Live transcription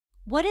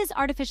What is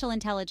artificial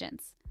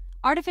intelligence?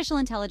 Artificial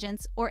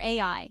intelligence, or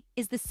AI,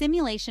 is the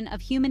simulation of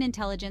human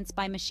intelligence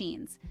by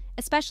machines,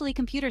 especially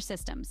computer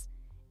systems.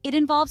 It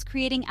involves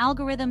creating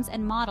algorithms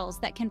and models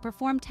that can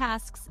perform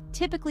tasks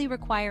typically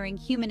requiring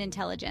human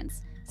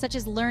intelligence, such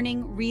as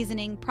learning,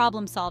 reasoning,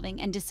 problem-solving,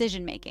 and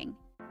decision-making.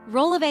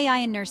 Role of AI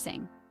in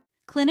nursing.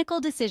 Clinical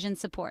decision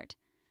support.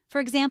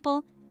 For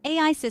example,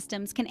 AI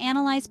systems can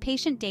analyze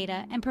patient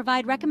data and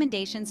provide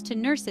recommendations to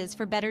nurses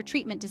for better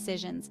treatment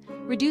decisions,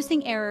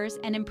 reducing errors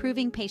and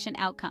improving patient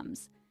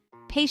outcomes.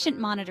 Patient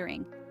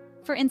monitoring.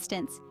 For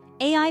instance,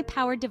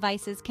 AI-powered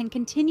devices can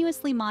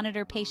continuously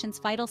monitor patients'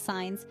 vital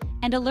signs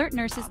and alert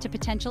nurses to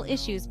potential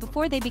issues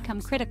before they become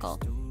critical,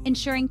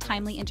 ensuring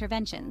timely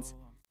interventions.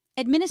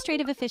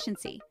 Administrative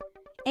efficiency.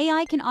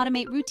 AI can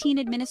automate routine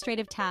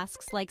administrative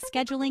tasks like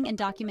scheduling and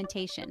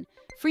documentation,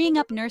 freeing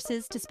up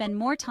nurses to spend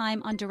more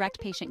time on direct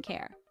patient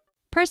care.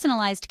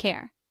 Personalized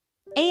care.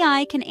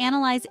 AI can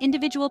analyze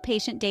individual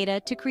patient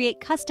data to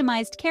create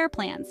customized care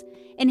plans,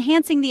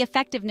 enhancing the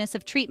effectiveness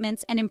of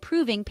treatments and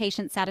improving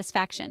patient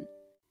satisfaction.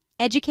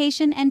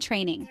 Education and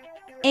training.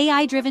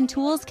 AI-driven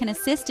tools can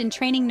assist in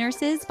training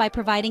nurses by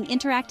providing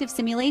interactive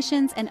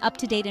simulations and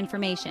up-to-date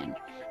information,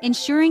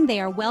 ensuring they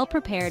are well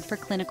prepared for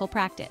clinical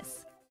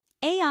practice.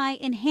 AI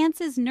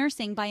enhances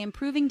nursing by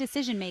improving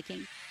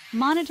decision-making,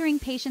 monitoring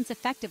patients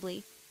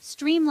effectively,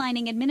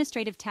 streamlining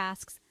administrative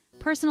tasks,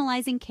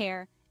 personalizing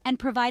care, and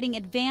providing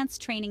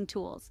advanced training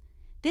tools.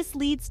 This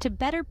leads to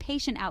better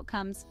patient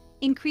outcomes,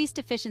 increased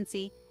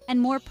efficiency, and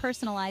more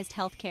personalized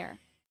healthcare.